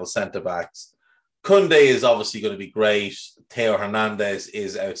elite level centre-backs. Koundé is obviously going to be great. Theo Hernandez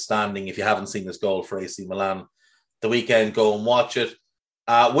is outstanding. If you haven't seen this goal for AC Milan the weekend, go and watch it.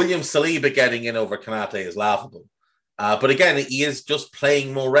 William Saliba getting in over Konate is laughable. But again, he is just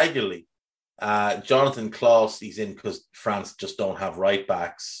playing more regularly. Jonathan Klaus, he's in because France just don't have right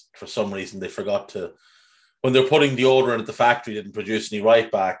backs. For some reason, they forgot to, when they're putting deodorant at the factory, didn't produce any right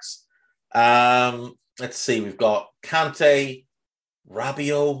backs. Let's see, we've got Kante,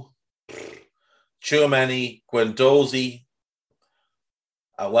 Rabiot, Tchouameni, Guendouzi.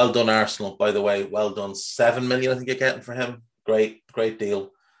 Well done, Arsenal, by the way. Well done. 7 million, I think you're getting for him. Great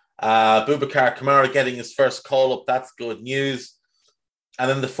deal. Boubacar Kamara getting his first call up. That's good news. And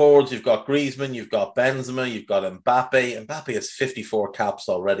then the forwards, you've got Griezmann, you've got Benzema, you've got Mbappe. Mbappe has 54 caps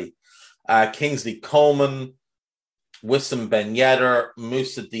already. Kingsley Coman, Wissam Ben Yedder,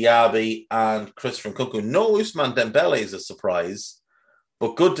 Moussa Diaby, and Christopher Nkunku. No Ousmane Dembele is a surprise,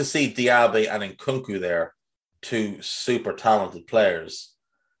 but good to see Diaby and Nkunku there, two super talented players.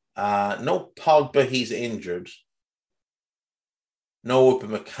 No Pogba, he's injured. No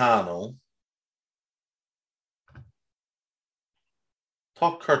Upamecano.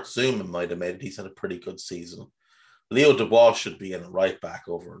 Thought Kurt Zouma might have made it. He's had a pretty good season. Leo Dubois should be in a right back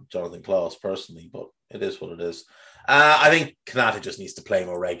over Jonathan Klaus personally, but it is what it is. I think Konate just needs to play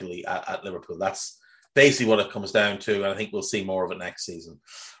more regularly at Liverpool. That's basically what it comes down to, and I think we'll see more of it next season.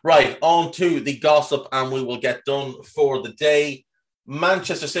 Right, on to the gossip, and we will get done for the day.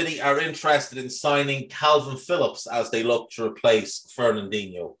 Manchester City are interested in signing Calvin Phillips as they look to replace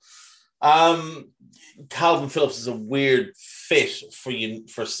Fernandinho. Calvin Phillips is a weird fit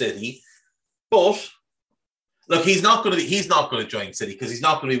for City, but look, he's not going to join City because he's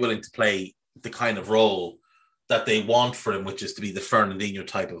not going to be willing to play the kind of role that they want for him, which is to be the Fernandinho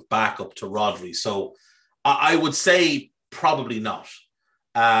type of backup to Rodri. So I would say probably not,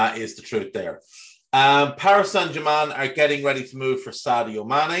 is the truth there. Paris Saint-Germain are getting ready to move for Sadio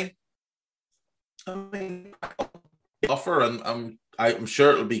Mane. I mean, offer, and I'm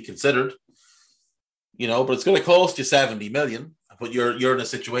sure it'll be considered, but it's going to cost you 70 million. But you're in a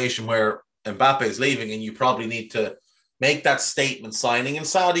situation where Mbappe is leaving, and you probably need to make that statement signing. And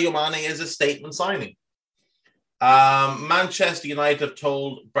Sadio Mane is a statement signing. Manchester United have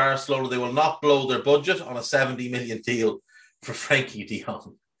told Barcelona they will not blow their budget on a 70 million deal for Frenkie de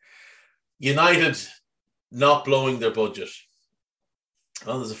Jong. United not blowing their budget.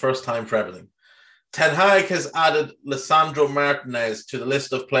 Well, there's a first time for everything. Ten Hag has added Lisandro Martinez to the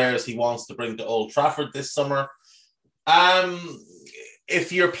list of players he wants to bring to Old Trafford this summer.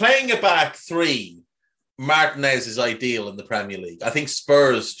 If you're playing a back three, Martinez is ideal in the Premier League. I think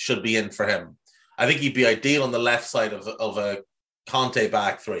Spurs should be in for him. I think he'd be ideal on the left side of a Conte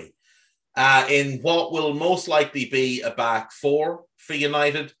back three. In what will most likely be a back four for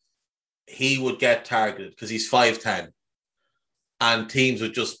United, he would get targeted because he's 5'10", and teams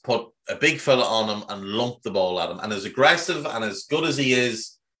would just put a big fella on him and lump the ball at him. And as aggressive and as good as he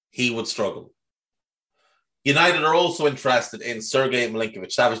is, he would struggle. United are also interested in Sergei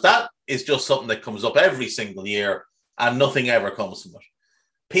Milinkovic-Savic. That is just something that comes up every single year and nothing ever comes from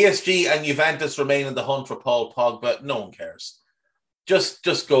it. PSG and Juventus remain in the hunt for Paul Pogba. No one cares.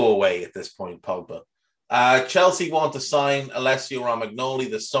 Just go away at this point, Pogba. Chelsea want to sign Alessio Romagnoli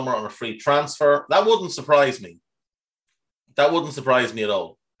this summer on a free transfer. That wouldn't surprise me. That wouldn't surprise me at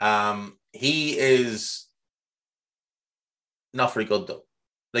all. He is not very good, though.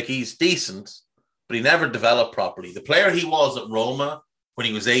 Like, he's decent, but he never developed properly. The player he was at Roma when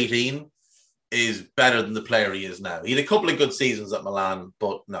he was 18 is better than the player he is now. He had a couple of good seasons at Milan,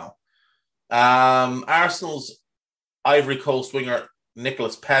 but no. Arsenal's Ivory Coast winger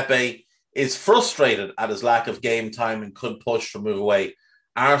Nicolas Pepe is frustrated at his lack of game time and could push for move away.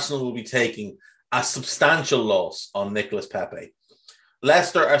 Arsenal will be taking a substantial loss on Nicolas Pepe.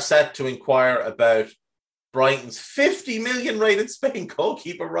 Leicester are set to inquire about Brighton's 50 million rated Spain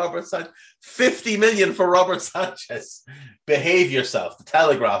goalkeeper Robert Sanchez. 50 million for Robert Sanchez. Behave yourself. The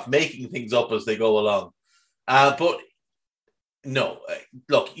Telegraph making things up as they go along. But no,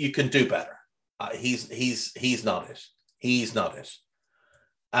 look, you can do better. He's not it. He's not it.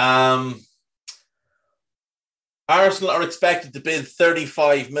 Arsenal are expected to bid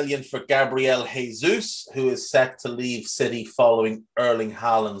 35 million for Gabriel Jesus, who is set to leave City following Erling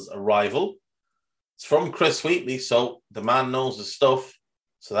Haaland's arrival. It's from Chris Wheatley, so the man knows his stuff.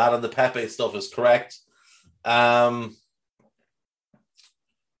 So that and the Pepe stuff is correct. Arsenal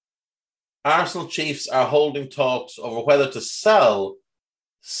Chiefs are holding talks over whether to sell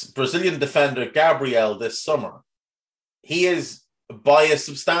Brazilian defender Gabriel this summer. He is, by a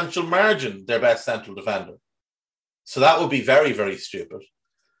substantial margin, their best central defender. So that would be very, very stupid.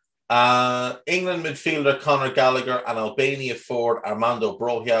 England midfielder Conor Gallagher and Albania forward Armando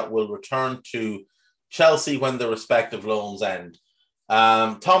Broja will return to Chelsea when their respective loans end.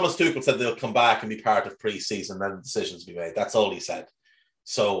 Thomas Tuchel said they'll come back and be part of pre-season and the decisions be made. That's all he said.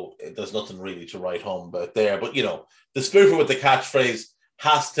 So there's nothing really to write home about there. But, you know, the spoofer with the catchphrase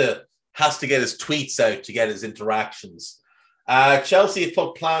has to get his tweets out to get his interactions. Chelsea have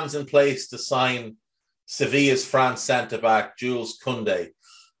put plans in place to sign Sevilla's France centre-back, Jules Koundé.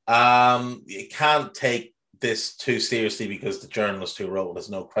 You can't take this too seriously because the journalist who wrote has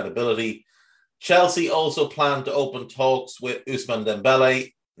no credibility. Chelsea also plan to open talks with Ousmane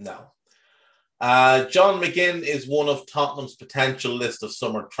Dembele. No. John McGinn is one of Tottenham's potential list of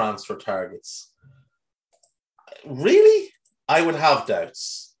summer transfer targets. Really? I would have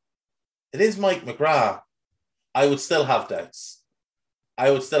doubts. It is Mike McGrath. I would still have doubts.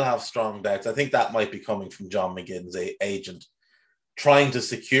 I would still have strong doubts. I think that might be coming from John McGinn's agent, trying to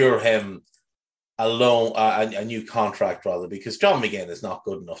secure him a new contract, rather, because John McGinn is not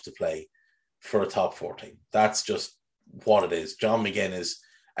good enough to play for a top 4 team. That's just what it is. John McGinn is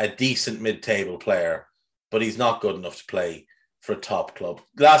a decent mid-table player, but he's not good enough to play for a top club.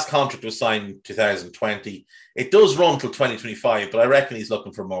 Last contract was signed in 2020. It does run till 2025, but I reckon he's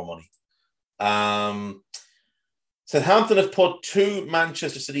looking for more money. Southampton have put 2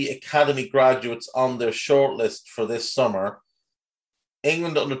 Manchester City Academy graduates on their shortlist for this summer.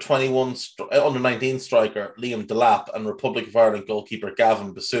 England under-19 striker Liam Delap and Republic of Ireland goalkeeper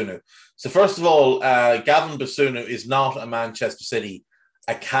Gavin Basunu. So first of all, Gavin Basunu is not a Manchester City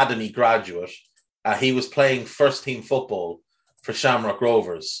Academy graduate. He was playing first-team football for Shamrock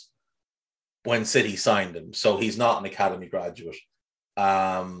Rovers when City signed him. So he's not an Academy graduate.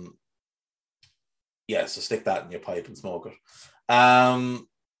 So stick that in your pipe and smoke it.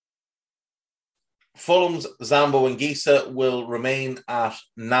 Fulham's Zambo Anguissa will remain at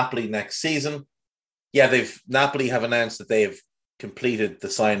Napoli next season. Napoli have announced that they have completed the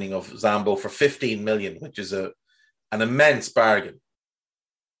signing of Zambo for 15 million, which is an immense bargain.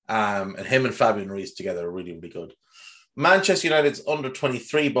 And him and Fabian Ruiz together are really, really good. Manchester United's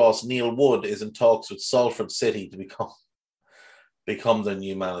under-23 boss Neil Wood is in talks with Salford City to become their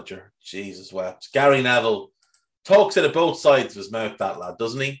new manager. Jesus wept. Gary Neville talks out of both sides of his mouth, that lad,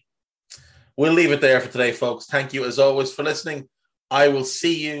 doesn't he? We'll leave it there for today, folks. Thank you, as always, for listening. I will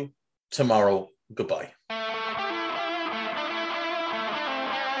see you tomorrow. Goodbye.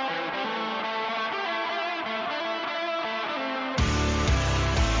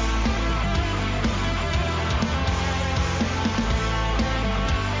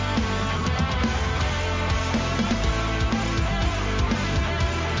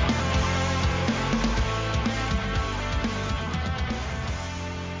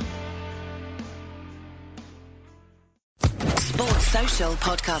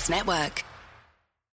 Podcast Network.